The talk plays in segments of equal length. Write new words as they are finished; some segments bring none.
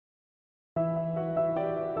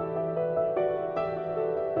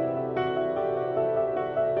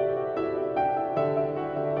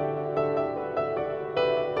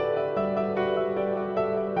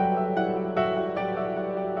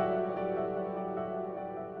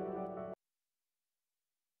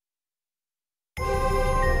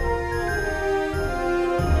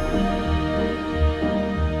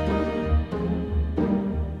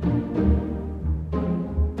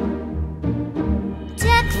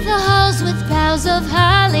the halls with boughs of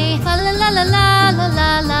holly. Fa la la la la la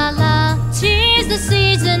la la la. 'Tis the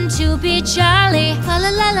season to be jolly. Fa la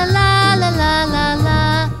la la la la la la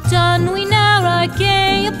la. Don we now our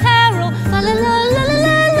gay apparel. Fa la la la la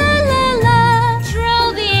la la la la.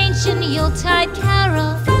 Troll the ancient Yuletide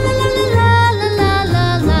carol. Fa la la la la la la la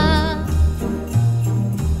la.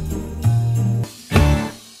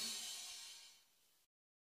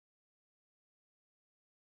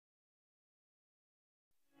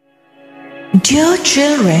 Dear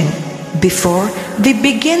children, before we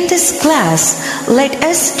begin this class, let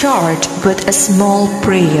us start with a small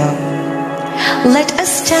prayer. Let us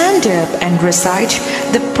stand up and recite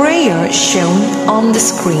the prayer shown on the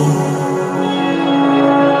screen.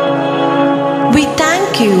 We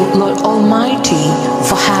thank you, Lord Almighty,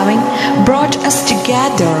 for having brought us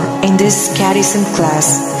together in this Catechism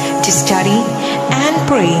class to study and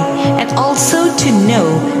pray, and also to know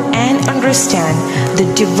and understand the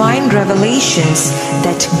divine revelations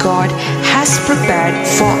that God has prepared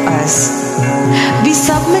for us. We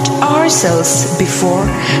submit ourselves before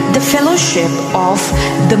the fellowship of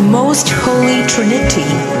the Most Holy Trinity.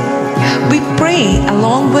 We pray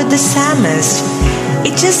along with the psalmist,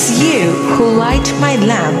 "It is you who light my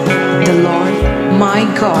lamp, the Lord my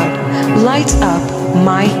God lights up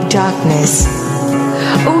my darkness."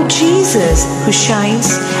 O Jesus, who shines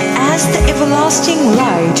as the everlasting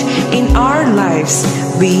light in our lives,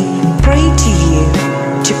 we pray to you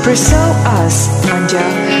to preserve us under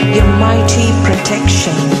your mighty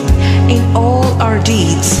protection in all our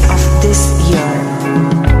deeds of this year.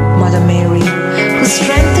 Mother Mary, who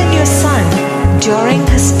strengthened your Son during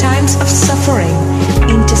his times of suffering,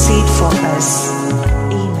 intercede for us.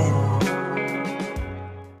 Amen.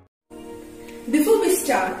 Before we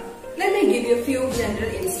start, let me give you a few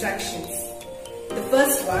general instructions. The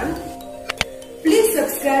first one, please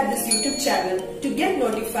subscribe this YouTube channel to get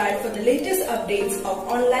notified for the latest updates of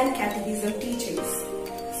online catechism teachings.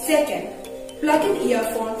 Second, plug in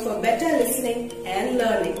earphone for better listening and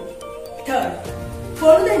learning. Third,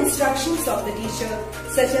 follow the instructions of the teacher,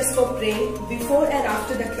 such as for praying before and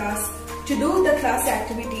after the class, to do the class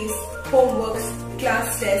activities, homeworks,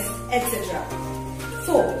 class tests, etc.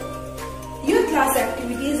 Fourth, your class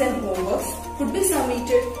activities and homeworks could be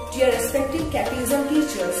submitted to your respective catechism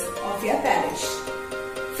teachers of your parish.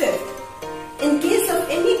 Fifth, in case of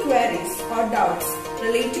any queries or doubts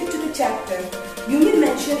related to the chapter, you may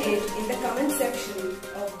mention it in the comment section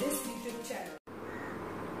of this YouTube channel.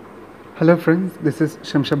 Hello friends, this is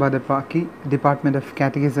Shamshabad Eparchy, Department of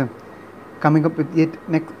Catechism, coming up with yet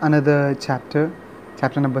another chapter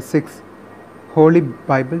number 6, Holy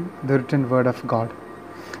Bible, the written word of God.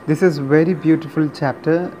 This is very beautiful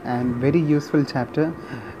chapter and very useful chapter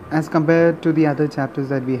as compared to the other chapters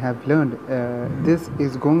that we have learned. This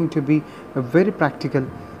is going to be a very practical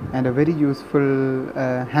and a very useful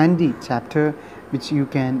handy chapter which you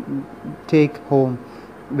can take home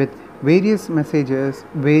with various messages,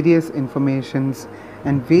 various informations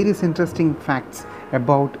and various interesting facts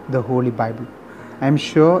about the Holy Bible. I am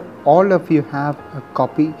sure all of you have a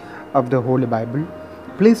copy of the Holy Bible.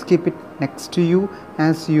 Please keep it next to you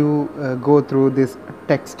as you go through this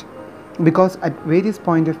text, because at various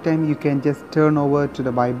point of time you can just turn over to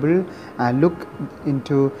the Bible and look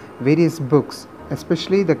into various books,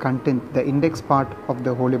 especially the content, the index part of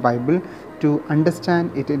the Holy Bible, to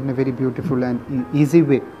understand it in a very beautiful and easy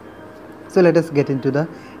way. So let us get into the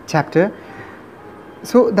chapter.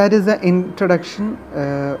 So that is the introduction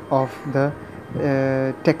of the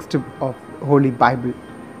text of Holy Bible.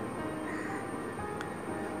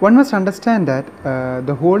 One must understand that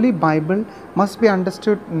the Holy Bible must be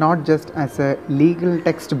understood not just as a legal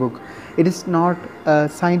textbook. It is not a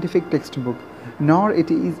scientific textbook, nor it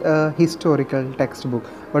is a historical textbook,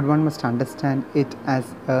 but one must understand it as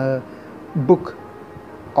a book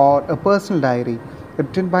or a personal diary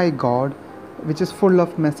written by God, which is full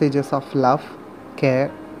of messages of love, care,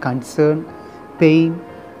 concern, pain,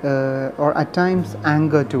 or at times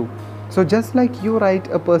anger too. So just like you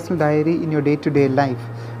write a personal diary in your day-to-day life,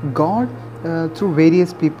 God through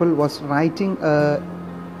various people was writing a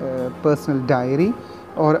personal diary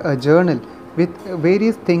or a journal with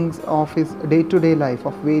various things of his day-to-day life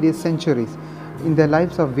of various centuries in the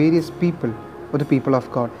lives of various people or the people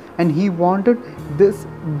of God, and he wanted this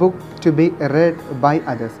book to be read by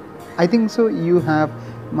others. I think so you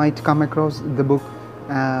might come across the book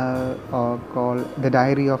called The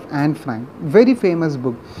Diary of Anne Frank, very famous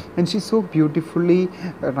book, and she so beautifully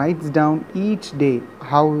writes down each day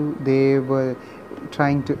how they were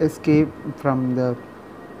trying to escape from the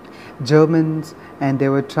Germans, and they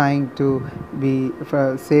were trying to be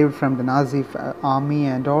saved from the Nazi army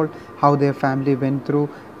and all, how their family went through,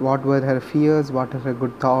 what were her fears, what are her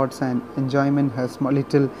good thoughts and enjoyment, her small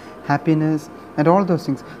little happiness and all those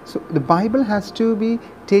things. So the Bible has to be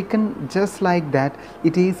taken just like that.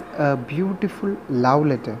 It is a beautiful love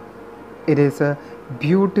letter. It is a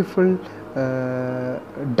beautiful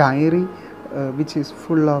diary which is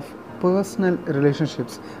full of personal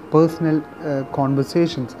relationships, personal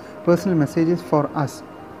conversations, personal messages for us,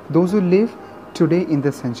 those who live today in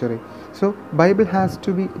this century. So Bible has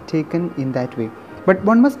to be taken in that way. But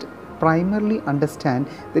one must primarily understand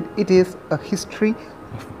that it is a history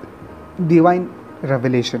of divine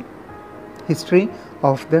revelation. History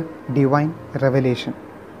of the divine revelation.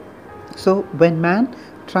 So when man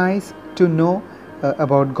tries to know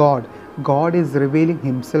about God, God is revealing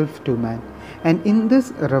himself to man. And in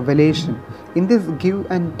this revelation, in this give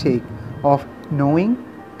and take of knowing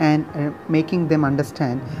and making them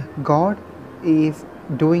understand, God is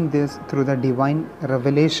doing this through the divine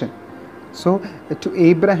revelation. So to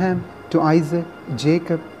Abraham, to Isaac,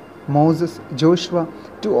 Jacob, Moses, Joshua,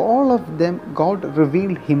 to all of them, God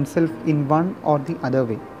revealed himself in one or the other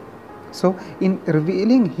way. So in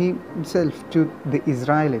revealing himself to the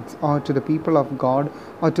Israelites or to the people of God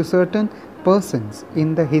or to certain persons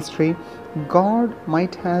in the history, God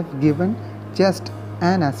might have given just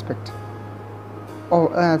an aspect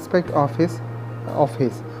or aspect of his,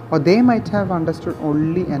 or they might have understood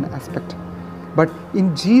only an aspect. But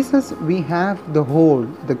in Jesus we have the whole,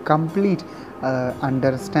 the complete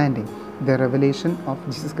understanding, the revelation of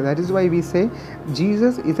Jesus. That is why we say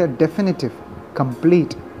Jesus is a definitive,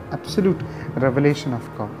 complete, absolute revelation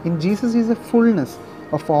of God. In Jesus is a fullness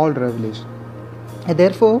of all revelation. And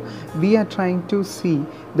therefore we are trying to see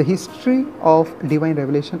the history of divine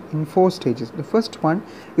revelation in 4 stages. The first one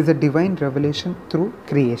is a divine revelation through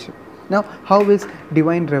creation. Now, how is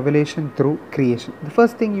divine revelation through creation? The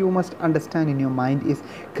first thing you must understand in your mind is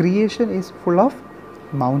creation is full of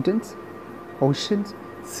mountains, oceans,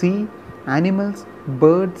 sea, animals,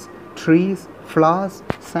 birds, trees, flowers,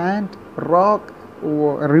 sand, rock,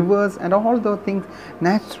 rivers and all those things,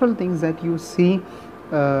 natural things that you see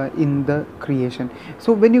in the creation.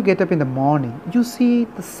 So when you get up in the morning, you see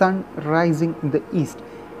the sun rising in the east,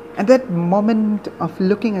 and that moment of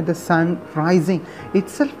looking at the sun rising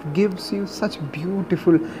itself gives you such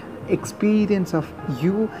beautiful experience of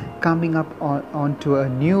you coming up onto a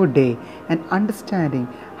new day and understanding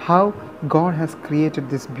how God has created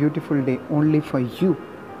this beautiful day only for you.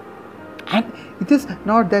 And it is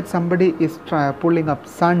not that somebody is pulling up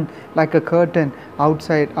sun like a curtain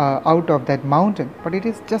outside out of that mountain, but it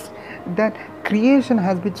is just that creation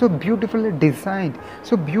has been so beautifully designed,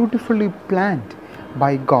 so beautifully planned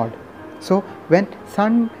by God. So when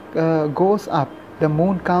sun goes up, the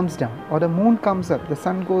moon comes down, or the moon comes up, the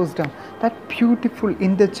sun goes down. That beautiful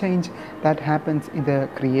interchange that happens in the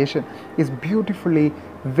creation is beautifully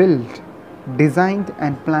willed, designed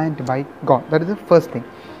and planned by God. That is the first thing.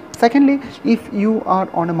 Secondly, if you are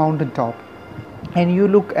on a mountain top and you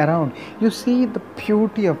look around, you see the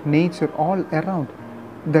beauty of nature all around,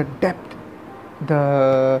 the depth,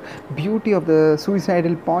 the beauty of the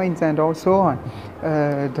suicidal points and so on,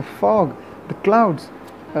 the fog, the clouds,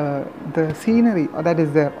 the scenery that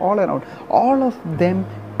is there all around. All of them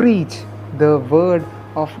preach the word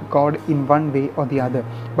of God in one way or the other,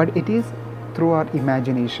 but it is through our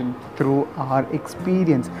imagination, through our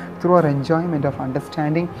experience, through our enjoyment of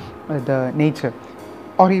understanding the nature.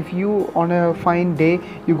 Or if you on a fine day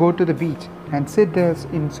you go to the beach and sit there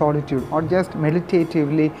in solitude, or just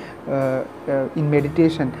meditatively in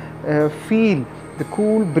meditation, feel the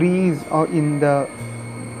cool breeze or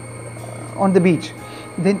on the beach,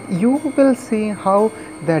 then you will see how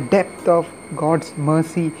the depth of God's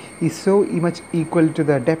mercy is so much equal to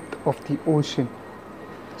the depth of the ocean.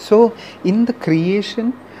 So in the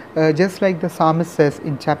creation, just like the psalmist says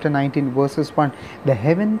in chapter 19 verses 1, the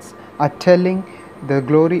heavens are telling the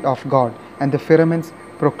glory of God and the firmaments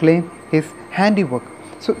proclaim his handiwork.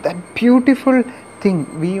 So that beautiful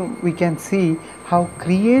thing, we can see how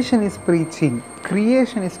creation is preaching,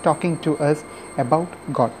 creation is talking to us about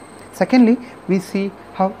God. Secondly, we see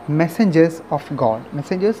how messengers of God,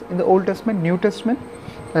 messengers in the Old Testament, New Testament,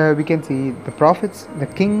 we can see the prophets, the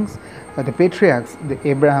kings, the patriarchs, the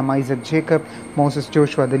Abraham, Isaac, Jacob, Moses,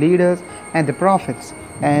 Joshua, the leaders, and the prophets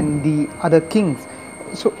and the other kings.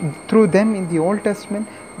 So through them in the Old Testament,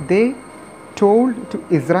 they told to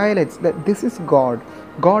Israelites that this is God.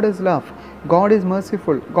 God is love. God is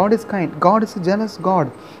merciful. God is kind. God is a jealous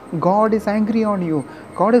God. God is angry on you.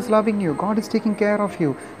 God is loving you. God is taking care of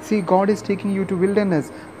you. See, God is taking you to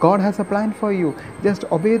wilderness. God has a plan for you. Just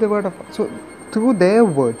obey the word of God. So through their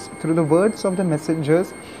words, through the words of the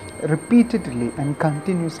messengers, repeatedly and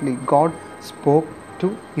continuously, God spoke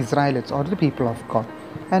to Israelites or the people of God.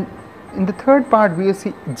 And in the third part, we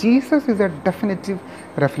see Jesus is a definitive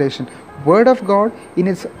revelation. Word of God in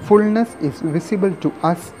its fullness is visible to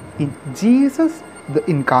us in Jesus the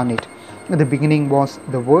incarnate. In the beginning was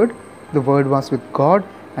the Word was with God,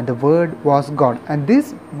 and the Word was God. And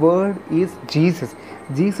this Word is Jesus.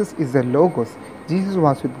 Jesus is the Logos. Jesus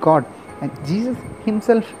was with God, and Jesus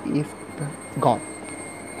himself is the God.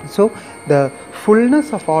 So the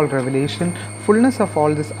fullness of all revelation, fullness of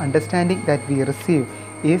all this understanding that we receive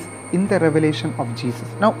is in the revelation of Jesus.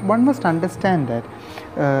 Now one must understand that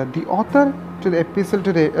the author to the epistle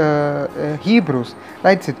to the Hebrews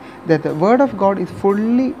writes it that the word of God is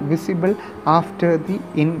fully visible after the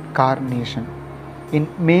incarnation. In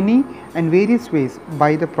many and various ways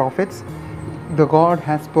by the prophets, the God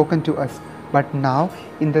has spoken to us, but now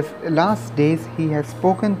in the last days he has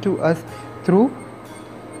spoken to us through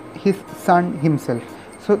his Son himself.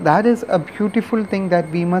 So that is a beautiful thing that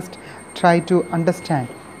we must try to understand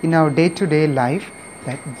in our day-to-day life,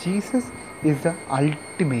 that Jesus is the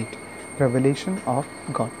ultimate revelation of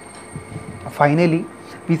God. Finally,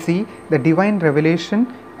 we see the divine revelation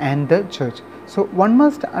and the church. So one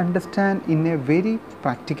must understand in a very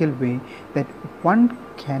practical way that one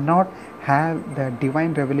cannot have the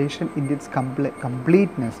divine revelation in its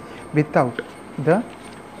completeness without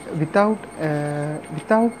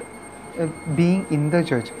being in the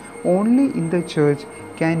church. Only in the church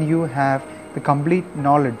can you have the complete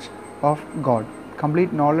knowledge of God,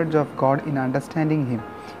 in understanding Him,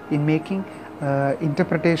 in making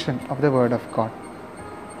interpretation of the Word of God.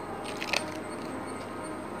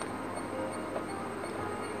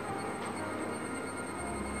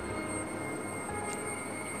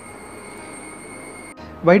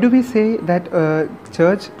 Why do we say that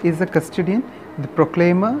church is the custodian, the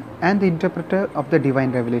proclaimer and the interpreter of the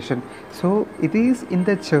divine revelation? So it is in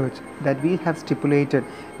the church that we have stipulated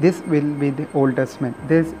this will be the Old Testament,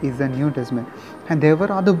 this is the New Testament, and there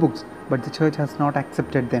were other books, but the church has not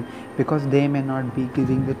accepted them because they may not be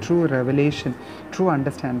giving the true revelation, true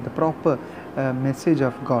understanding, the proper message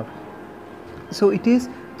of God. So it is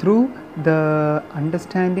through the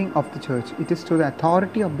understanding of the church, it is through the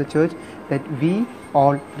authority of the church that we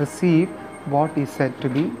all receive what is said to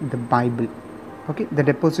be the Bible, okay, the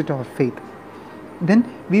deposit of faith. Then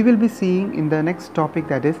we will be seeing in the next topic,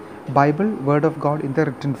 that is Bible, Word of God in the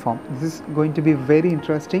written form. This is going to be very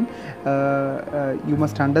interesting. You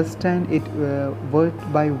must understand it word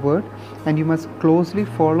by word, and you must closely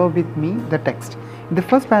follow with me the text. In the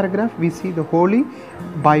first paragraph, we see the Holy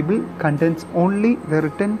Bible contains only the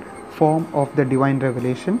written form of the divine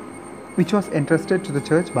revelation, which was entrusted to the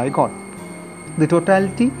church by God. The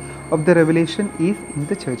totality of the revelation is in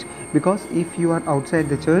the church, because if you are outside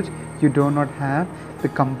the church, you do not have the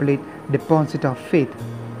complete deposit of faith,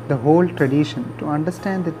 the whole tradition. To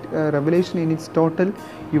understand the revelation in its total,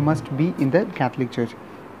 you must be in the Catholic Church.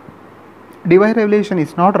 Divine revelation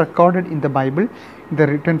is not recorded in the Bible in the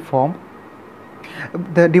written form.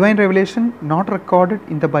 The divine revelation not recorded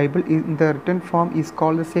in the Bible in the written form is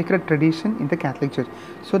called the sacred tradition in the Catholic Church.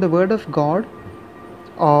 So the Word of God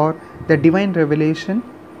or the divine revelation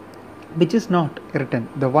which is not written,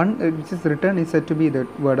 the one which is written is said to be the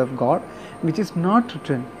Word of God, which is not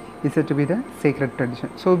written is said to be the sacred tradition.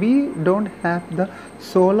 So we don't have the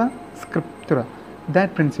sola scriptura,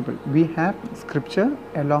 that principle. We have scripture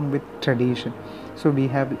along with tradition. So we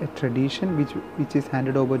have a tradition which is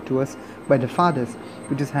handed over to us by the fathers,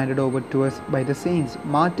 which is handed over to us by the saints,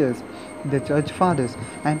 martyrs, the church fathers,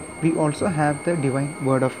 and we also have the divine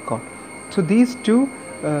Word of God. So these two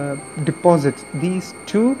deposits, these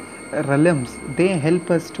two realms, they help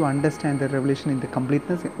us to understand the revelation in the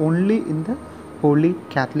completeness only in the Holy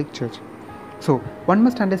Catholic Church. So one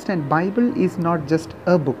must understand Bible is not just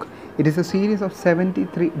a book. It is a series of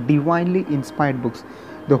 73 divinely inspired books.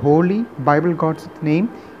 The Holy Bible got its name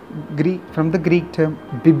from the Greek term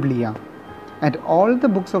Biblia, and all the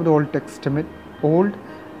books of the Old Testament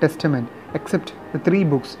except the 3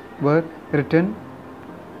 books were written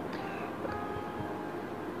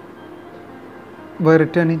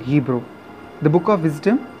in Hebrew. The book of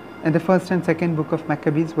wisdom and the first and second book of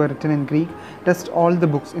Maccabees were written in Greek. Rest all the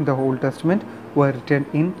books in the Old Testament were written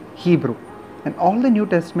in Hebrew, and all the New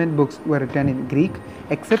Testament books were written in Greek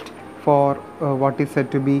except for what is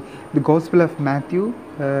said to be the Gospel of Matthew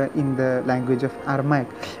in the language of Aramaic.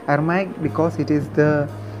 Aramaic because it is the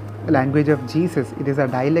language of Jesus. It is a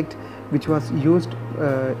dialect which was used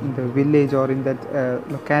in the village or in that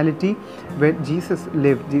locality where Jesus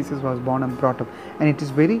lived. Jesus was born and brought up, and it is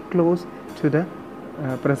very close to the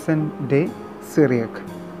present day Syriac.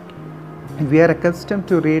 We are accustomed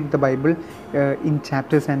to read the Bible in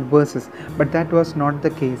chapters and verses, but that was not the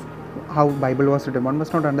case. How Bible was written, one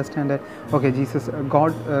must not understand that okay,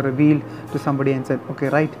 God revealed to somebody and said, okay,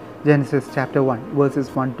 write Genesis chapter 1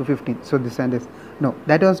 verses 1 to 15, so this and this. No,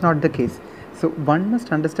 that was not the case. So one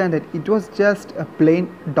must understand that it was just a plain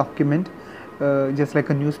document, just like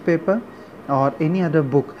a newspaper or any other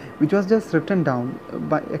book, which was just written down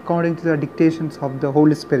according to the dictations of the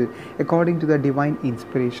Holy Spirit, according to the divine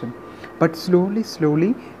inspiration. But slowly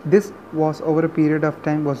this was over a period of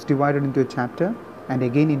time was divided into a chapter and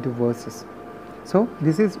again into verses. So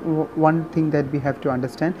this is one thing that we have to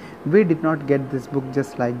understand. We did not get this book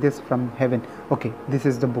just like this from heaven. Okay, this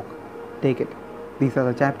is the book, take it, these are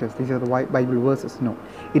the chapters, these are the Bible verses. No,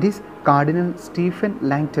 it is Cardinal Stephen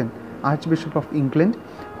Langton, Archbishop of England,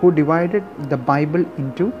 who divided the Bible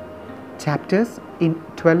into chapters in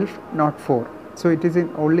 1204. So it is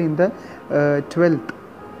only in the 12th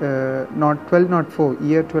not 1204,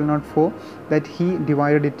 year 1204, that he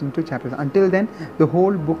divided it into chapters. Until then the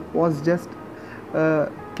whole book was just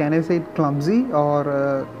can I say it clumsy, or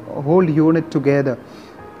a whole unit together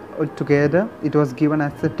it was given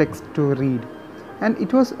as a text to read. And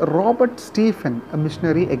it was Robert Stephen, a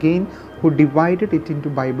missionary again, who divided it into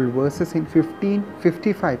Bible verses in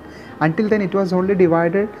 1555. Until then it was only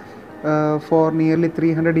divided for nearly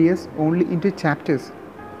 300 years only into chapters.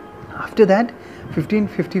 After that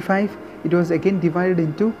 1555 it was again divided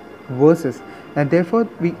into verses, and therefore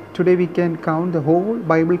today we can count the whole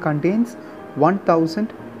Bible contains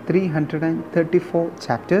 1334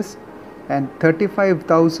 chapters and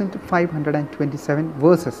 35,527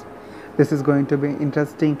 verses. This is going to be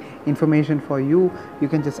interesting information for you. You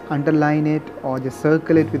can just underline it or just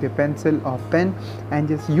circle it with a pencil or pen and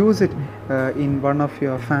just use it in one of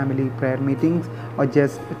your family prayer meetings, or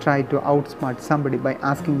just try to outsmart somebody by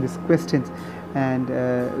asking these questions and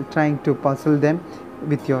trying to puzzle them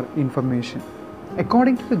with your information.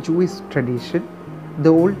 According to the Jewish tradition, the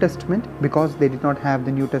Old Testament, because they did not have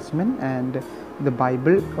the New Testament and the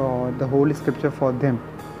Bible or the Holy Scripture for them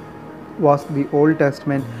was the Old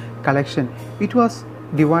Testament collection, it was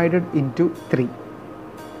divided into three.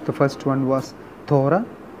 The first one was Torah,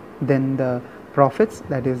 then the prophets,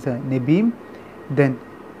 that is Nebiim, then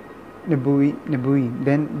Nebuim,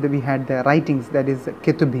 then we had the writings, that is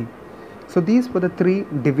Ketubim. So these were the three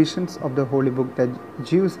divisions of the Holy Book that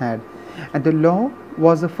Jews had, and the law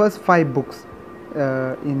was the first 5 books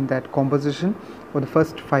in that composition, or the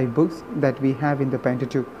first 5 books that we have in the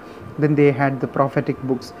Pentateuch. Then they had the prophetic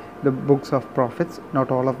books, the books of prophets,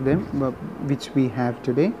 not all of them which we have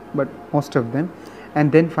today, but most of them.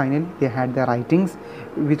 And then finally they had the writings,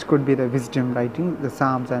 which could be the wisdom writing, the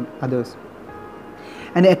Psalms and others.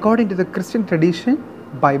 And according to the Christian tradition,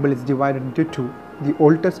 Bible is divided into 2, the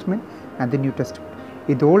Old Testament and the New Testament.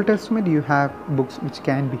 In the Old Testament you have books which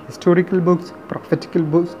can be historical books, prophetical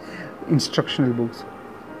books, instructional books,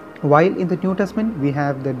 while in the New Testament we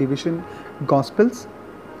have the division Gospels,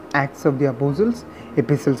 Acts of the Apostles,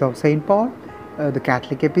 Epistles of St. Paul, the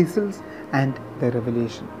Catholic epistles and the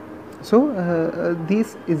Revelation. So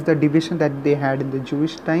this is the division that they had in the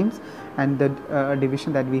Jewish times, and the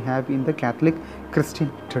division that we have in the Catholic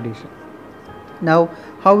Christian tradition. Now,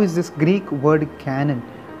 how is this Greek word canon,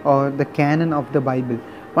 or the canon of the Bible?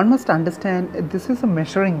 One must understand this is a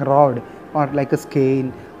measuring rod, or like a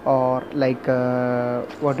scale, or like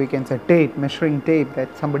what we can say tape, measuring tape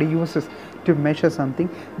that somebody uses to measure something.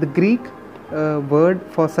 The Greek word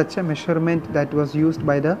for such a measurement that was used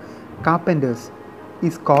by the carpenters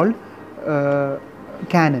is called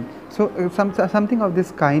canon. So something of this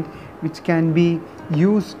kind which can be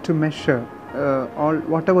used to measure or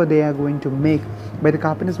whatever they are going to make by the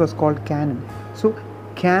carpenters was called canon. So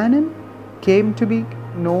canon came to be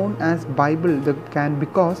known as Bible, the canon,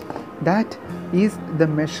 because that is the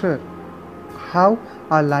measure how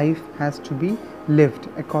our life has to be lived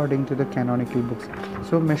according to the canonical books.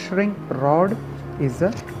 So measuring rod is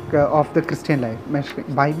of the Christian life.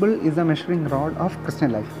 Bible is a measuring rod of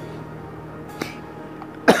Christian life.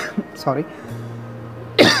 Sorry.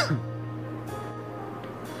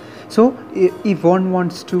 So if one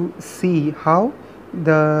wants to see how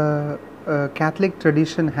the Catholic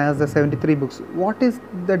tradition has the 73 books, what is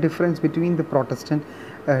the difference between the Protestant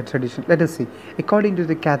tradition? Let us see. According to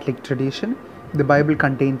the Catholic tradition, the Bible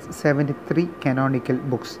contains 73 canonical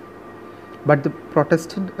books. But the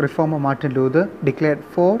Protestant reformer Martin Luther declared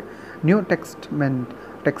 4 New Testament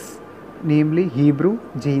texts, namely Hebrew,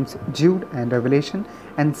 James, Jude and Revelation,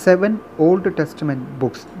 and 7 Old Testament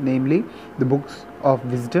books, namely the books of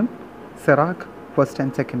wisdom, Sirach, 1st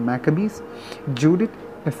and 2nd Maccabees, Judith,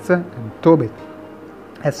 Esther and Tobit,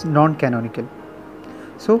 as non-canonical.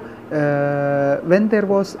 So when there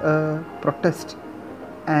was a protest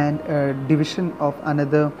and a division of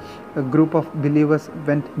another group of believers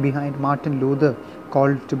went behind Martin Luther,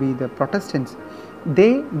 called to be the Protestants,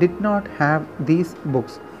 they did not have these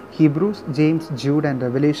books, Hebrews, James, Jude and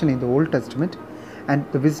Revelation in the Old Testament, and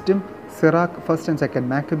the wisdom, Sirach, 1st and 2nd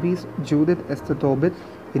Maccabees, Judith, Esther, Tobit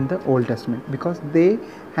in the Old Testament, because they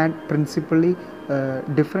had principally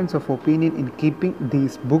difference of opinion in keeping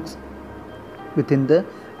these books within the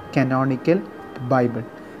canonical Bible.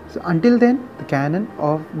 So until then, the canon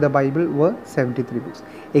of the Bible were 73 books.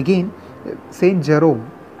 Again, Saint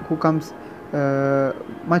Jerome, who comes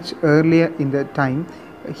much earlier in the time,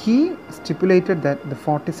 he stipulated that the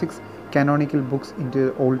 46 canonical books in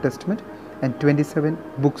the Old Testament and 27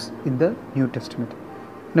 books in the New Testament.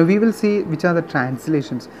 Now we will see which are the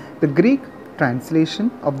translations. The Greek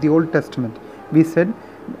translation of the Old Testament, we said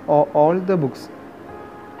all the books.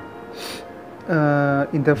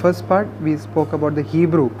 In the first part we spoke about the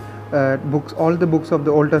Hebrew books. All the books of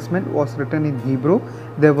the Old Testament was written in Hebrew.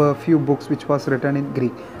 There were few books which was written in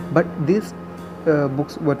Greek, but these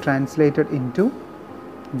books were translated into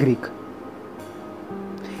Greek.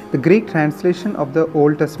 The Greek translation of the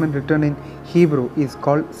Old Testament written in Hebrew is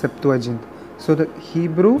called Septuagint. So the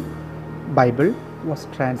Hebrew Bible was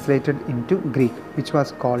translated into Greek, which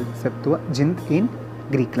was called Septuagint in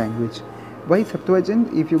Greek language. Why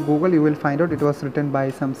Septuagint? If you Google, you will find out it was written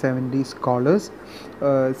by some 70 scholars,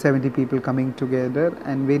 70 people coming together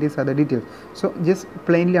and various other details. So just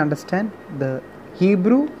plainly understand, the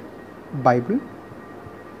Hebrew Bible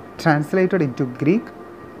translated into Greek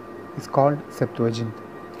is called Septuagint.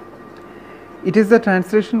 It is the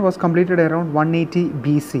translation was completed around 180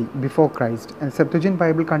 BC before Christ, and Septuagint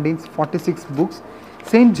Bible contains 46 books.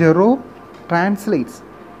 Saint Jerome translates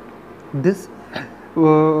this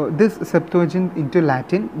Septuagint into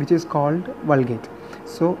Latin, which is called Vulgate.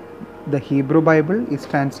 So the Hebrew Bible is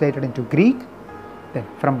translated into Greek, then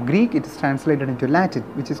from Greek it is translated into Latin,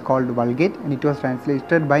 which is called Vulgate, and it was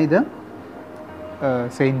translated by the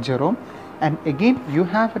Saint Jerome. And again you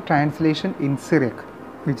have a translation in Syriac,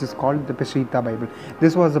 which is called the Peshitta Bible.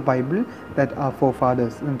 This was the Bible that our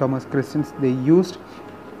forefathers and Thomas Christians, they used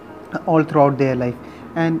all throughout their life,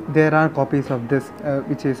 and there are copies of this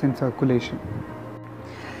which is in circulation.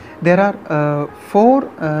 There are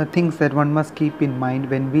 4 things that one must keep in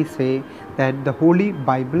mind when we say that the Holy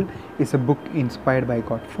Bible is a book inspired by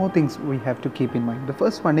God. 4 things we have to keep in mind. The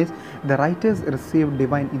first one is the writers received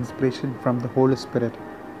divine inspiration from the Holy Spirit.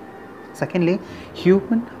 Secondly,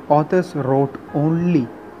 human authors wrote only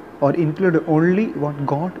or included only what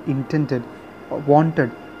God intended or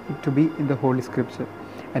wanted it to be in the Holy Scripture.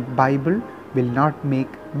 And Bible will not make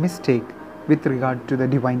mistake with regard to the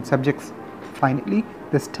divine subjects. Finally,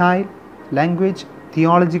 the style, language,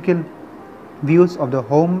 theological views of the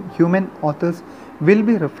human authors will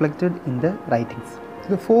be reflected in the writings.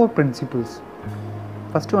 The 4 principles.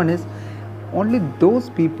 First one is, only those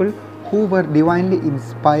people who were divinely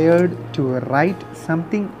inspired to write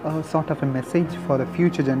something, a sort of a message for the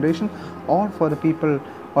future generation or for the people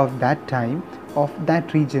of that time, of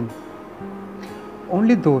that region.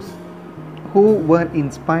 Only those who were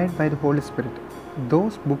inspired by the Holy Spirit,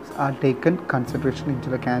 those books are taken consideration into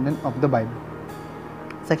the canon of the Bible.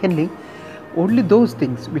 Secondly, only those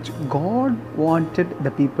things which God wanted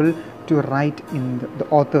the people to write in, the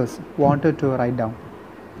authors wanted to write down,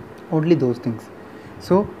 only those things.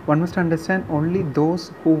 So one must understand, only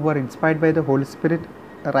those who were inspired by the Holy Spirit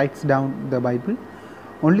writes down the Bible.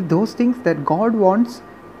 Only those things that God wants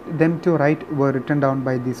them to write were written down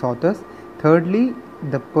by these authors. Thirdly,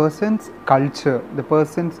 the person's culture, the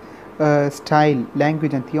person's style,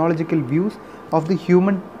 language and theological views of the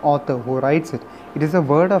human author who writes it. It is a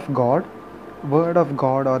word of God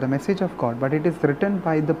or the message of God, but it is written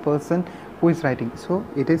by the person who is writing. So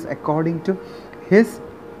it is according to his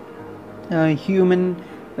human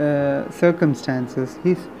circumstances,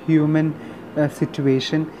 his human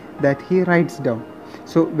situation that he writes down.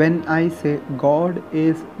 So when I say God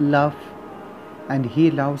is love and he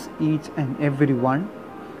loves each and every one,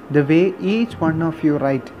 the way each one of you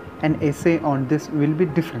write an essay on this will be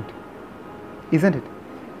different, isn't it?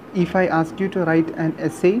 If I ask you to write an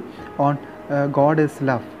essay on God is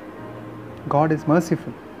love, God is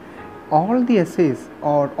merciful, all the essays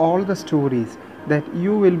or all the stories that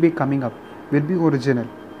you will be coming up will be original.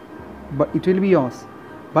 but it will be yours,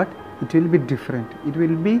 but it will be different. It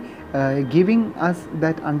will be giving us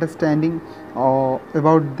that understanding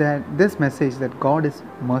about this message that God is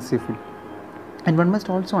merciful. And one must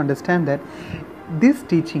also understand that this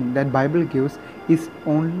teaching that Bible gives is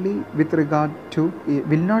only with regard to, it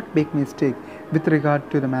will not make mistake with regard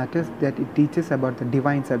to the matters that it teaches about the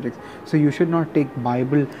divine subjects. So you should not take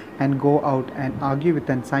Bible and go out and argue with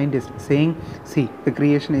a scientist saying, see, the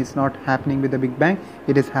creation is not happening with the Big Bang,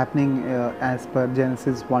 it is happening as per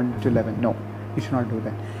Genesis 1 to 11. No, you should not do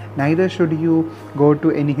that. Neither should you go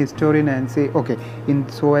to any historian and say, okay, in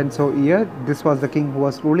so and so year this was the king who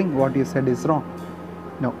was ruling, what you said is wrong.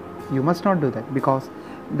 No, you must not do that, because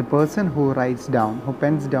the person who writes down, who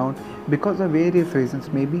pens down, because of various reasons,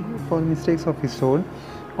 maybe for mistakes of his soul,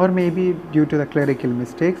 or maybe due to the clerical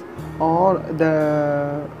mistakes, or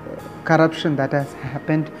the corruption that has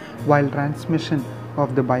happened while transmission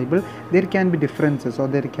of the Bible, there can be differences or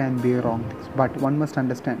there can be wrong things. But one must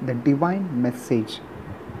understand the divine message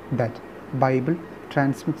that Bible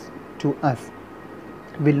transmits to us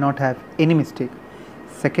will not have any mistake.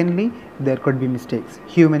 Secondly, there could be mistakes,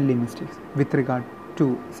 humanly mistakes, with regard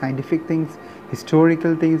to scientific things,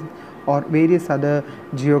 historical things, or various other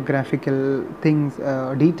geographical things,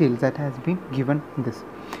 details that has been given in this.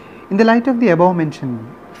 In the light of the above mentioned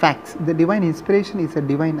facts, the divine inspiration is a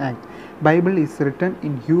divine act. Bible is written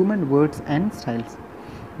in human words and styles.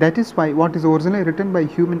 That is why what is originally written by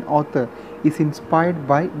human author is inspired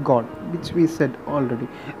by God, which we said already.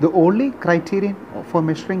 The only criterion for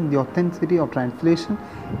measuring the authenticity of translation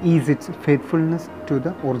is its faithfulness to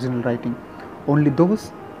the original writing. Only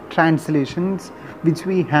those translations which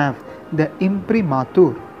we have the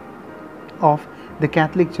imprimatur of the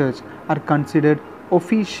Catholic Church are considered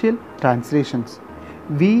official translations.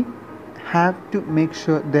 We have to make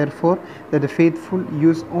sure, therefore, that the faithful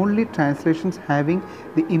use only translations having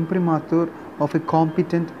the imprimatur of a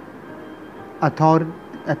competent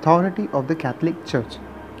authority of the Catholic Church.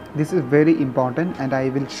 This is very important, and I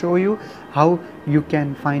will show you how you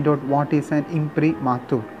can find out what is an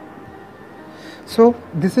imprimatur. So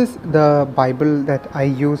this is the Bible that I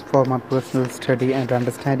use for my personal study and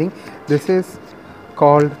understanding. This is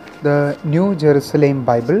called the New Jerusalem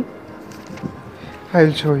Bible. I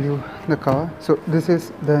will show you the cover. So this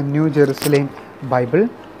is the New Jerusalem Bible,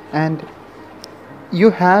 and you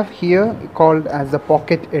have here called as the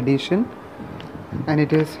pocket edition, and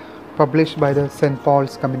it is published by the St.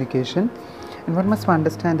 Paul's Communication. And one must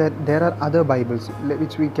understand that there are other Bibles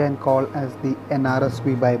which we can call as the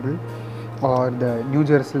NRSV Bible, or the New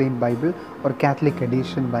Jerusalem Bible, or Catholic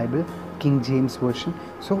Edition Bible, King James Version.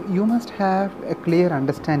 So you must have a clear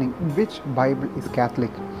understanding which Bible is Catholic,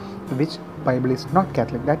 which Bible is not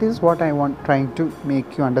Catholic. That is what I want trying to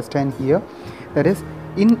make you understand here. That is,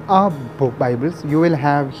 in our Bibles you will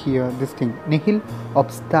have here this thing, nihil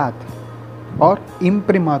obstat or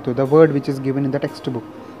imprimatur, the word which is given in the textbook,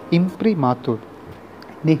 imprimatur,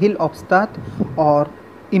 nihil obstat or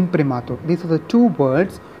imprimatur. These are the two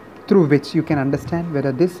words through which you can understand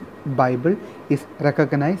whether this Bible is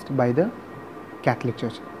recognized by the Catholic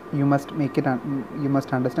Church. You must make it, you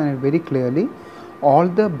must understand it very clearly. All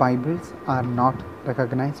the Bibles are not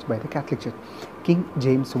recognized by the Catholic Church. King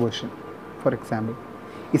James Version, for example,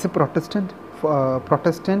 is a Protestant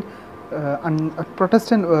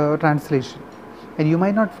translation, and you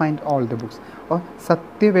might not find all the books. Or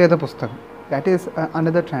Satyaveda Pustakam, that is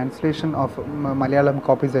another translation of Malayalam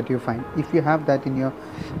copies that you find. If you have that in your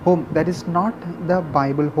home, that is not the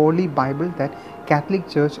Bible, Holy Bible that Catholic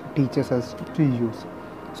Church teaches us to use.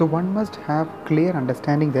 So one must have clear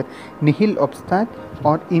understanding that nihil obstat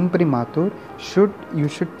or imprimatur you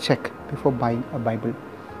should check before buying a Bible.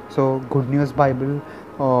 So Good News Bible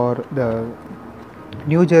or the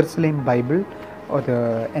New Jerusalem Bible or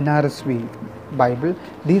the NRSV Bible,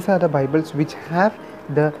 these are the Bibles which have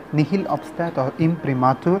the nihil obstat or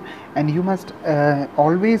imprimatur, and you must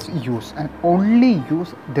always use and only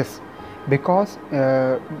use this, because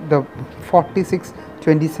the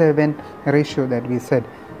 46-27 ratio that we said,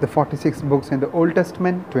 the 46 books in the Old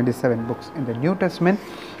Testament, 27 books in the New Testament,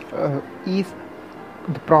 is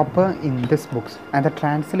the proper in these books, and the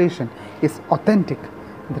translation is authentic.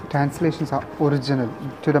 The translations are original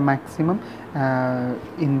to the maximum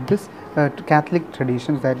in this Catholic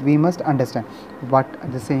traditions that we must understand. But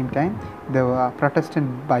at the same time, the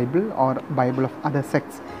Protestant Bible or Bible of other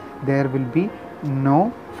sects, there will be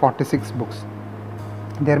no 46 books.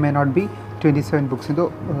 There may not be 27 books in the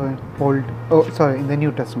in the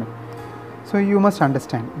New Testament. So you must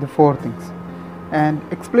understand the four things. And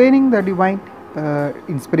explaining the divine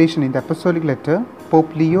inspiration in the apostolic letter,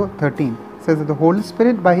 Pope Leo XIII says that the Holy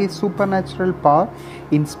Spirit by his supernatural power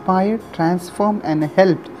inspired, transformed and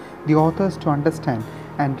helped the authors to understand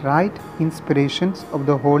and write inspirations of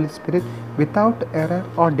the Holy Spirit without error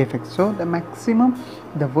or defect. So the maximum,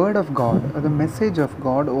 the word of God or the message of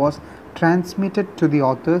God was transmitted to the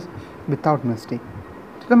authors without mistake,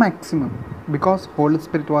 to the maximum, because Holy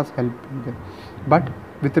Spirit was helping them. But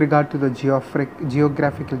with regard to the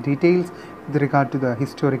geographical details, with regard to the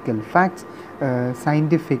historical facts,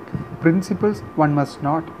 scientific principles, one must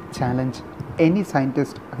not challenge any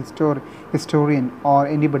scientist, historian or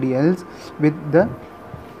anybody else with the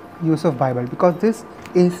use of Bible, because this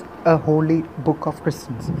is a holy book of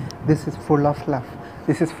Christians. This is full of love.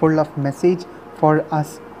 This is full of message for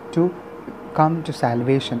us to come to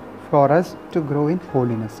salvation, for us to grow in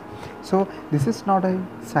holiness. So this is not a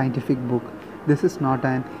scientific book. This is not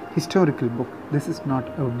an historical book. This is not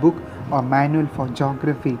a book or manual for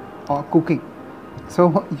geography or cooking.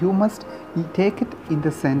 So you must take it in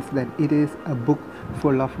the sense that it is a book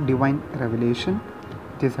full of divine revelation.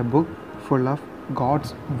 It is a book full of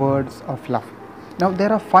God's words of love. Now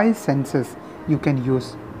there are 5 senses you can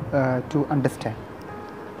use to understand.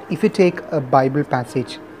 If you take a Bible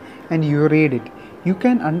passage and you read it, you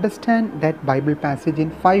can understand that Bible passage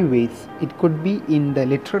in 5 ways. It could be in the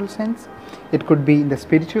literal sense, it could be in the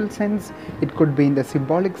spiritual sense, it could be in the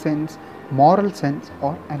symbolic sense, moral sense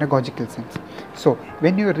or analogical sense. So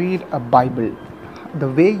when you read a Bible, the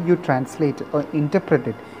way you translate or interpret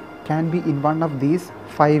it can be in one of these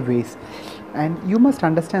 5 ways. And you must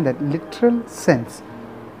understand that literal sense,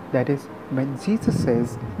 that is when Jesus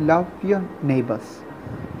says love your neighbors,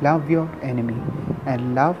 love your enemy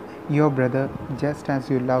and love your brother just as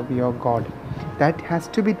you love your God, that has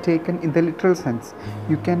to be taken in the literal sense.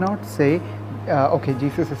 You cannot say okay,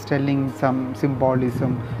 Jesus is telling some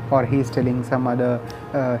symbolism or he is telling some other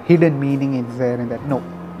hidden meaning is there in that. No,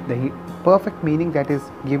 the perfect meaning that is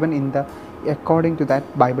given in the according to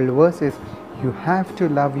that Bible verse is you have to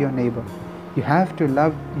love your neighbor, you have to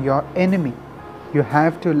love your enemy, you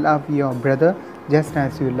have to love your brother just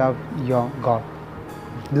as you love your God,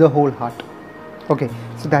 the whole heart. Okay,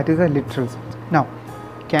 so that is a literal sense. Now,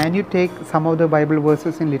 can you take some of the Bible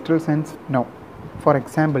verses in literal sense? No. For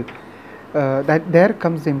example, that there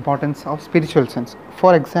comes the importance of spiritual sense.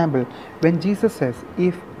 For example, when Jesus says,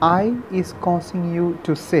 if eye is causing you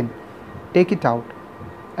to sin, take it out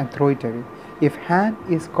and throw it away. If hand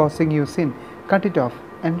is causing you sin, cut it off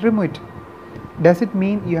and remove it. Does it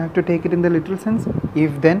mean you have to take it in the literal sense?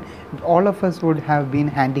 If then, all of us would have been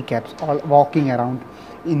handicaps, all walking around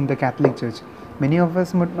in the Catholic Church. Many of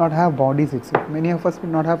us would not have bodies itself. Many of us would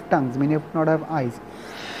not have tongues. Many of us would not have eyes.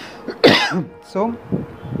 So,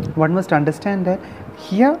 one must understand that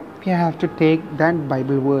here we have to take that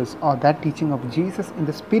Bible verse or that teaching of Jesus in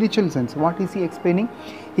the spiritual sense. What is he explaining?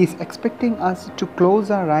 He is expecting us to close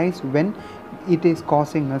our eyes when it is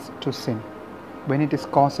causing us to sin, when it is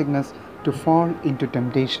causing us to fall into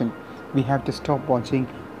temptation. We have to stop watching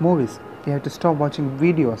movies. We have to stop watching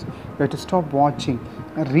videos. We have to stop watching,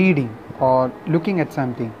 reading or looking at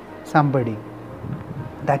somebody.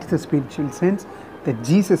 That is the spiritual sense that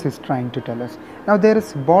Jesus is trying to tell us. Now there is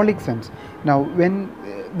symbolic sense. Now when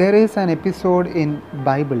there is an episode in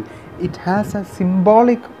Bible, it has a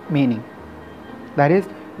symbolic meaning. That is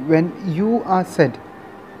when you are said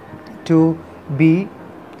to be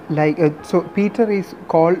like, so Peter is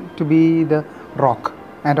called to be the rock,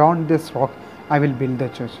 and on this rock I will build the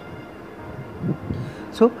church.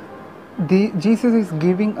 So Jesus is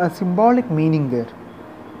giving a symbolic meaning there.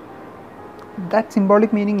 That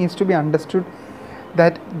symbolic meaning is to be understood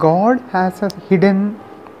that God has a hidden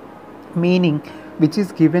meaning which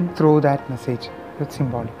is given through that message. That's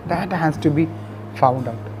symbolic. That has to be found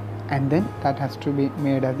out, and then that has to be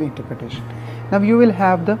made as the interpretation. Now you will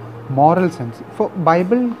have the moral sense. For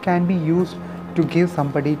Bible can be used to give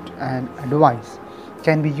somebody an advice,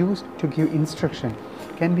 can be used to give instruction,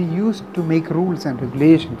 can be used to make rules and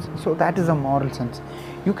regulations. So that is a moral sense.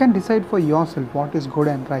 You can decide for yourself what is good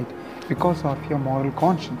and right because of your moral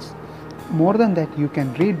conscience. More than that, you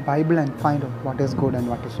can read Bible and find out what is good and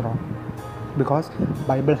what is wrong, because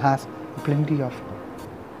Bible has plenty of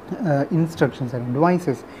instructions and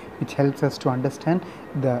advices which helps us to understand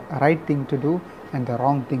the right thing to do and the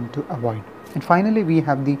wrong thing to avoid. And finally, we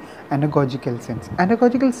have the anagogical sense.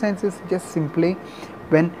 Anagogical sense is just simply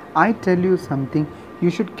when I tell you something, you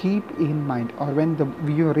should keep in mind, or when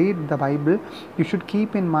you read the Bible, you should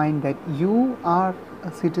keep in mind that you are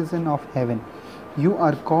a citizen of heaven. You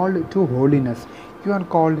are called to holiness. You are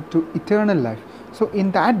called to eternal life. So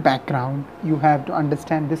in that background, you have to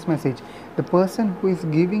understand this message. The person who is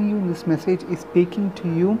giving you this message is speaking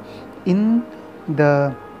to you in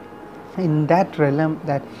the in that realm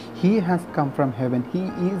that he has come from heaven, he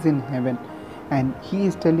is in heaven, and he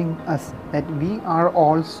is telling us that we are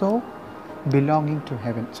also belonging to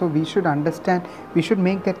heaven. So we should understand, we should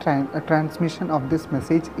make the transmission of this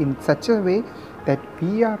message in such a way that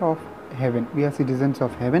we are of heaven, we are citizens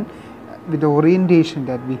of heaven, with the orientation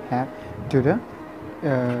that we have to the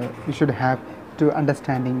we should have to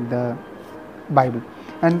understanding the Bible.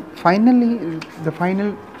 And finally, the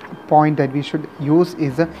final point that we should use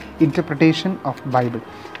is the interpretation of Bible.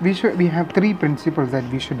 We have three principles that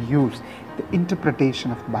we should use. The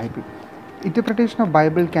interpretation of Bible. Interpretation of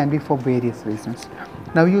Bible can be for various reasons.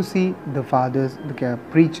 Now you see the fathers, the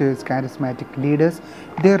preachers, charismatic leaders,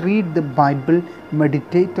 they read the Bible,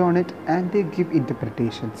 meditate on it, and they give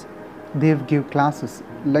interpretations. They give classes,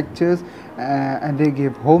 lectures, and they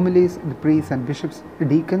give homilies. The priests and bishops,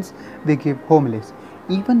 deacons, they give homilies.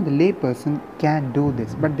 Even the lay person can do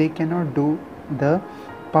this, but they cannot do the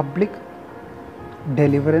public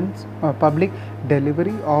deliverance or public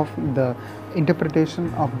delivery of the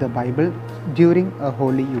interpretation of the Bible during a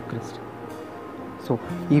Holy Eucharist. So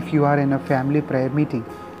if you are in a family prayer meeting,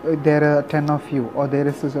 there are 10 of you, or there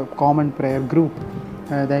is a common prayer group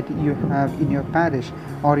that you have in your parish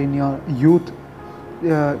or in your youth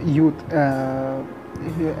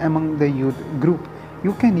among the youth group,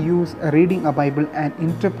 you can use reading a Bible and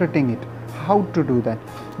interpreting it. How to do that?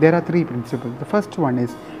 There are three principles. The first one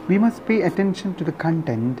is we must pay attention to the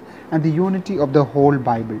content and the unity of the whole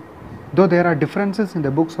Bible. Though there are differences in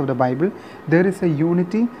the books of the Bible, there is a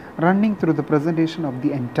unity running through the presentation of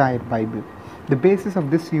the entire Bible. The basis of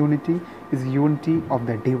this unity is unity of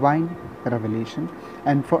the divine revelation,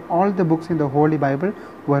 and for all the books in the Holy Bible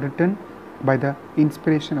were written by the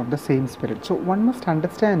inspiration of the same Spirit. So one must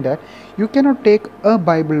understand that you cannot take a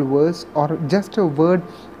Bible verse or just a word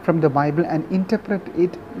from the Bible and interpret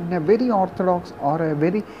it in a very orthodox or a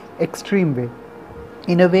very extreme way,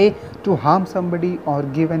 in a way to harm somebody or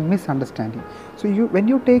give a misunderstanding. So when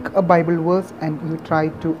you take a Bible verse and you try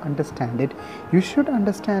to understand it, you should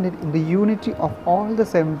understand it in the unity of all the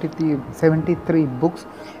 73 books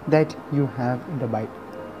that you have in the Bible.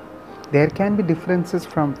 There can be differences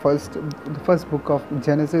from the first book of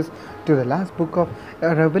Genesis to the last book of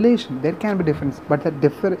Revelation. There can be differences, but the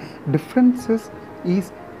differences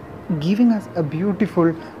is giving us a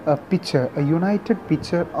beautiful picture, a united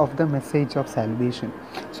picture of the message of salvation.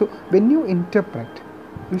 So when you interpret,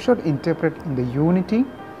 you should interpret in the unity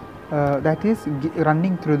that is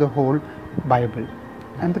running through the whole Bible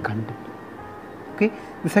and the content. Okay.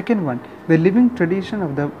 The second one, the living tradition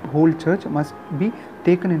of the whole church must be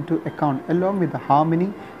taken into account along with the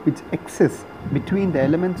harmony which exists between the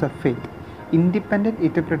elements of faith. Independent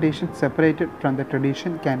interpretation separated from the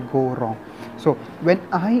tradition can go wrong. So when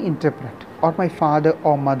I interpret, or my father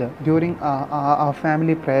or mother during our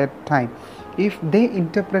family prayer time, if they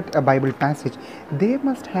interpret a Bible passage, they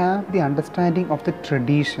must have the understanding of the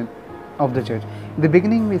tradition of the church. In the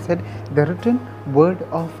beginning we said the written word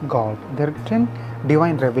of God, the written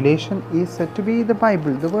divine revelation is said to be the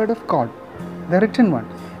Bible, the word of God, the written one.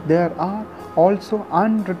 There are also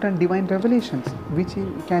unwritten divine revelations which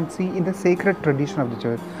you can see in the sacred tradition of the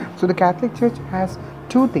church. So the Catholic Church has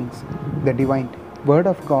two things: the divine word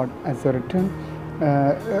of God as a written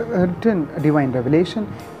divine revelation,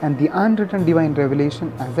 and the unwritten divine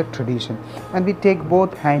revelation as a tradition, and we take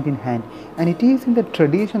both hand in hand. And it is in the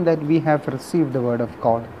tradition that we have received the word of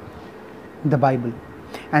God, the Bible,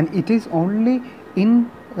 and it is only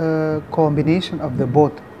in combination of the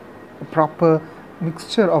both, a proper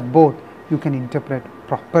mixture of both, you can interpret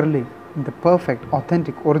properly in the perfect,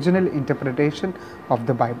 authentic, original interpretation of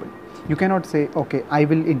the Bible. You cannot say, okay, I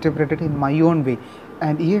will interpret it in my own way,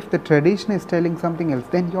 and if the tradition is telling something else,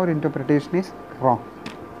 then your interpretation is wrong.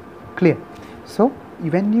 Clear? So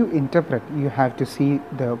when you interpret, you have to see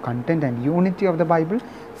the content and unity of the Bible.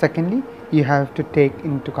 Secondly, you have to take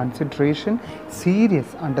into consideration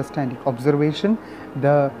serious understanding, observation,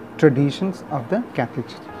 the traditions of the Catholic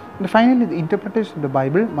Church. And finally, the interpretation of the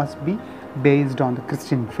Bible must be based on the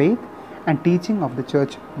Christian faith and teaching of the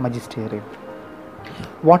church magisterium.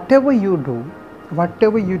 Whatever you do,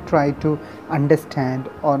 whatever you try to understand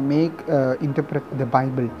or interpret the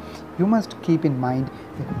Bible, you must keep in mind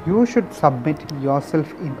that you should submit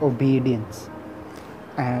yourself in obedience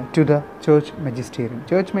to the church magisterium.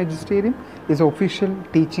 Church magisterium is the official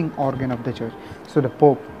teaching organ of the church. So the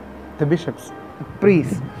Pope, the bishops, the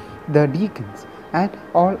priests, the deacons, and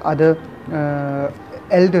all other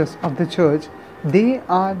elders of the church, they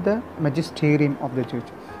are the magisterium of the church.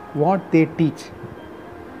 What they teach,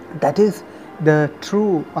 that is the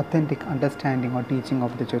true authentic understanding or teaching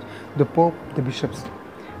of the church. The Pope, the bishops,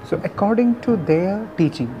 So according to their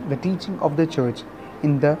teaching, the teaching of the church,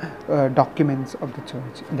 in the documents of the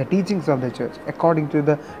church, in the teachings of the church, according to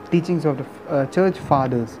the teachings of the church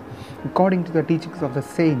fathers, according to the teachings of the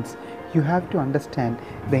saints, you have to understand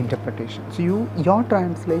the interpretation. So your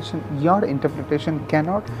translation, your interpretation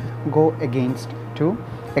cannot go against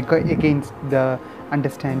the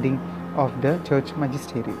understanding of the church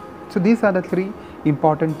magisterium. So these are the three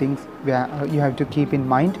important things where you have to keep in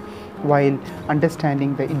mind while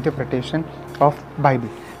understanding the interpretation of Bible.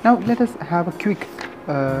 Now let us have a quick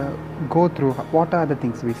go through what are the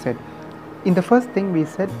things we said. In the first thing we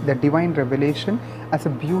said, the divine revelation as a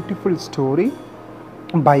beautiful story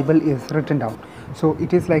Bible is written down. So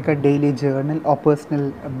it is like a daily journal or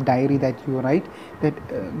personal diary that you write, that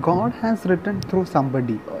God has written through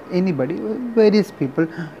somebody, anybody, various people,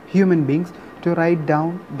 human beings, to write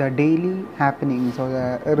down the daily happenings or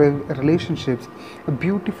the relationships, a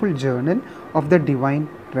beautiful journal of the divine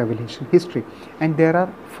revelation history. And there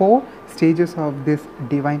are 4 stages of this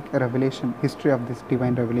divine revelation, history of this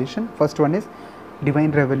divine revelation. First one is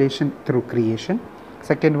divine revelation through creation.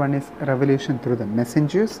 Second one is revelation through the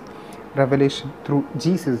messengers, revelation through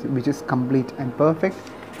Jesus, which is complete and perfect.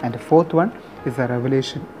 And the fourth one is the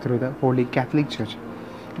revelation through the Holy Catholic Church.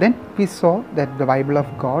 Then we saw that the Bible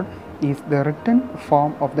of God is the written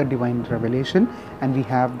form of the divine revelation, and we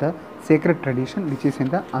have the sacred tradition which is in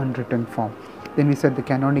the unwritten form. Then we said the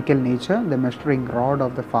canonical nature, the measuring rod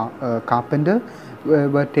of the carpenter,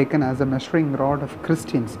 were taken as a measuring rod of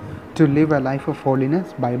Christians to live a life of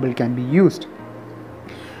holiness. Bible can be used.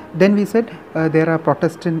 Then we said there are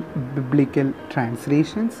Protestant biblical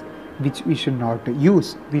translations which we should not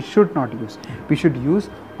use. We should use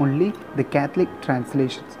only the Catholic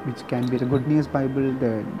translations, which can be the Good News Bible,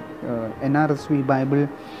 the NRSV Bible,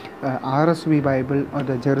 RSV Bible, or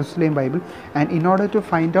the Jerusalem Bible. And in order to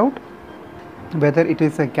find out whether it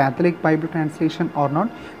is a Catholic Bible translation or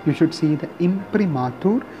not, you should see the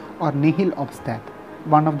imprimatur or nihil obstat,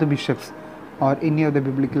 one of the bishops or any of the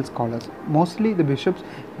biblical scholars. Mostly the bishops,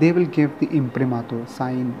 they will give the imprimatur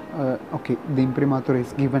sign. Okay, the imprimatur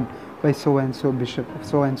is given by so and so bishop of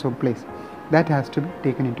so and so place. That has to be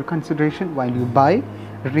taken into consideration while you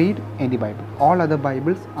read any Bible. All other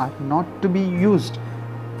Bibles are not to be used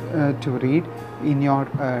to read in your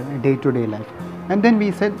day-to-day life. And then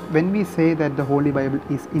we said, when we say that the Holy Bible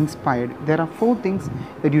is inspired, there are 4 things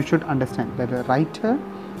that you should understand. That the writer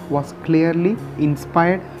was clearly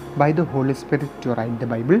inspired by the Holy Spirit to write the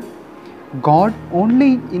Bible. God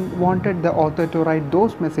only wanted the author to write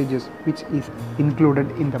those messages which is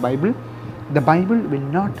included in the Bible. The Bible will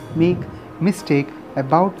not make mistake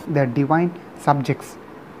about the divine subjects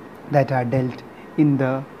that are dealt in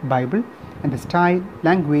the Bible, and the style,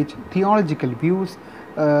 language, theological views,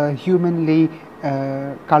 humanly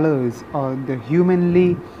colors, or the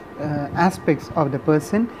humanly aspects of the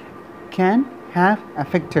person can have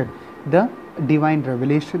affected the divine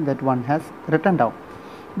revelation that one has written down.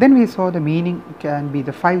 Then we saw the meaning can be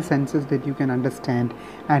the 5 senses that you can understand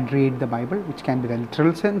and read the Bible, which can be the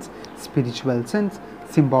literal sense, spiritual sense,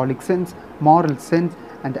 symbolic sense, moral sense,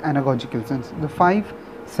 and the anagogical sense. The 5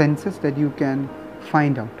 senses that you can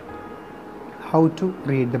find out how to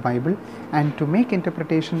read the Bible. And to make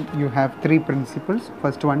interpretation, you have 3 principles.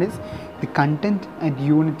 First one is the content and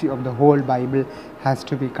unity of the whole Bible has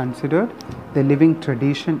to be considered. The living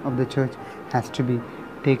tradition of the church has to be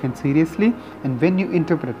taken seriously, and when you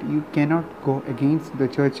interpret, you cannot go against the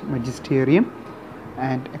church magisterium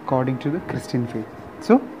and according to the Christian faith.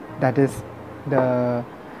 So that is the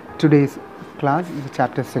today's class,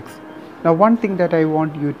 chapter 6. Now one thing that I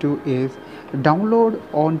want you to is download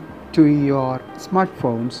onto your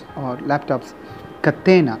smartphones or laptops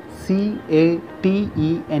Catena, C-A-T-E-N-A.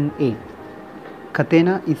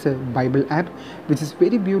 Catena is a Bible app which is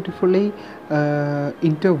very beautifully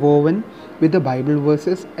interwoven with the Bible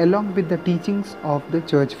verses along with the teachings of the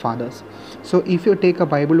church fathers. So if you take a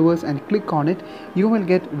Bible verse and click on it, you will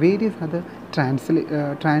get various other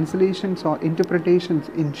translations or interpretations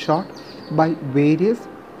in short by various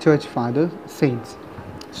church fathers, saints.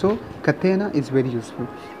 So Catena is very useful,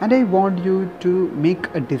 and I want you to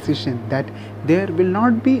make a decision that there will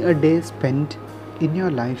not be a day spent in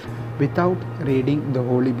your life without reading the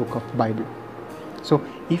Holy Book of Bible. So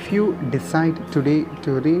if you decide today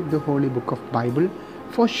to read the Holy Book of Bible,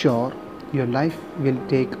 for sure your life will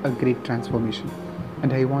take a great transformation.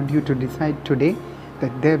 And I want you to decide today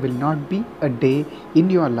that there will not be a day in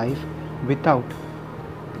your life without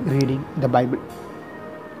reading the Bible.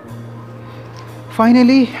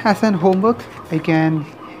 Finally, as an homework, I can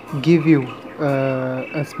give you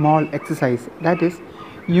a small exercise. That is,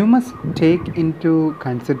 you must take into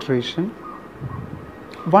consideration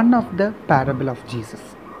one of the parable of Jesus.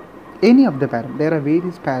 Any of the parable. There are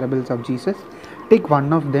various parables of Jesus. Take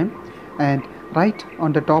one of them and write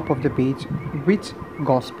on the top of the page which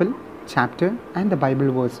gospel, chapter and the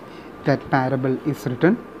Bible verse that parable is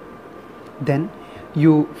written. Then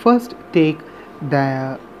you first take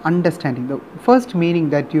the understanding, the first meaning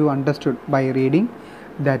that you understood by reading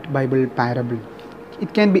that Bible parable.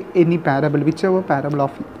 It can be any parable, whichever parable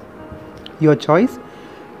of your choice,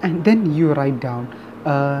 and then you write down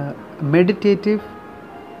a meditative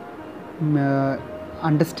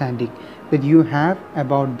understanding that you have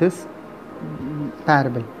about this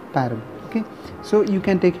parable. Okay, so you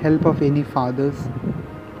can take help of any fathers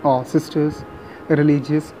or sisters,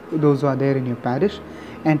 religious, those who are there in your parish,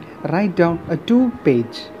 and write down a two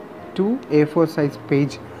A4 size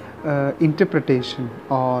page interpretation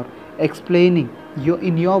or explaining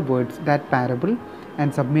in your words that parable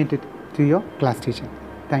and submit it to your class teacher.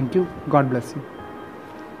 Thank you. God bless you.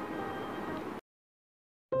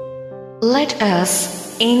 Let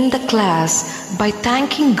us end the class by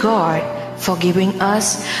thanking God for giving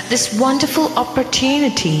us this wonderful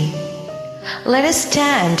opportunity. Let us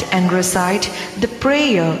stand and recite the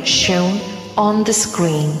prayer shown on the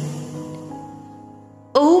screen.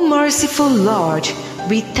 O merciful Lord,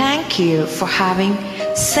 we thank you for having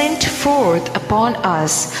sent forth upon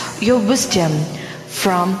us your wisdom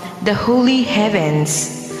from the holy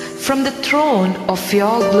heavens, from the throne of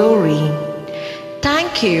your glory.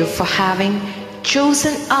 Thank you for having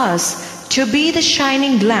chosen us to be the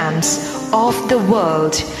shining lamps of the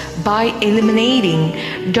world by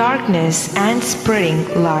illuminating darkness and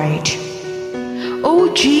spreading light.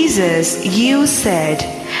 O Jesus, you said,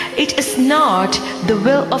 "It is not the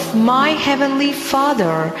will of my heavenly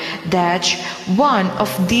Father that one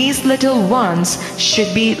of these little ones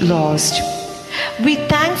should be lost." We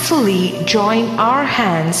thankfully join our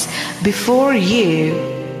hands before you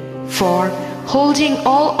for holding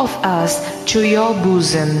all of us to your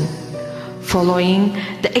bosom. Following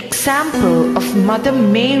the example of Mother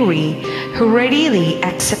Mary, who readily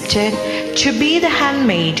accepted to be the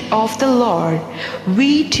handmaid of the Lord,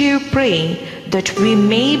 we too pray that we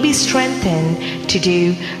may be strengthened to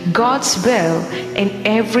do God's will in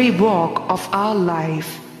every walk of our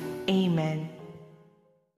life. Amen.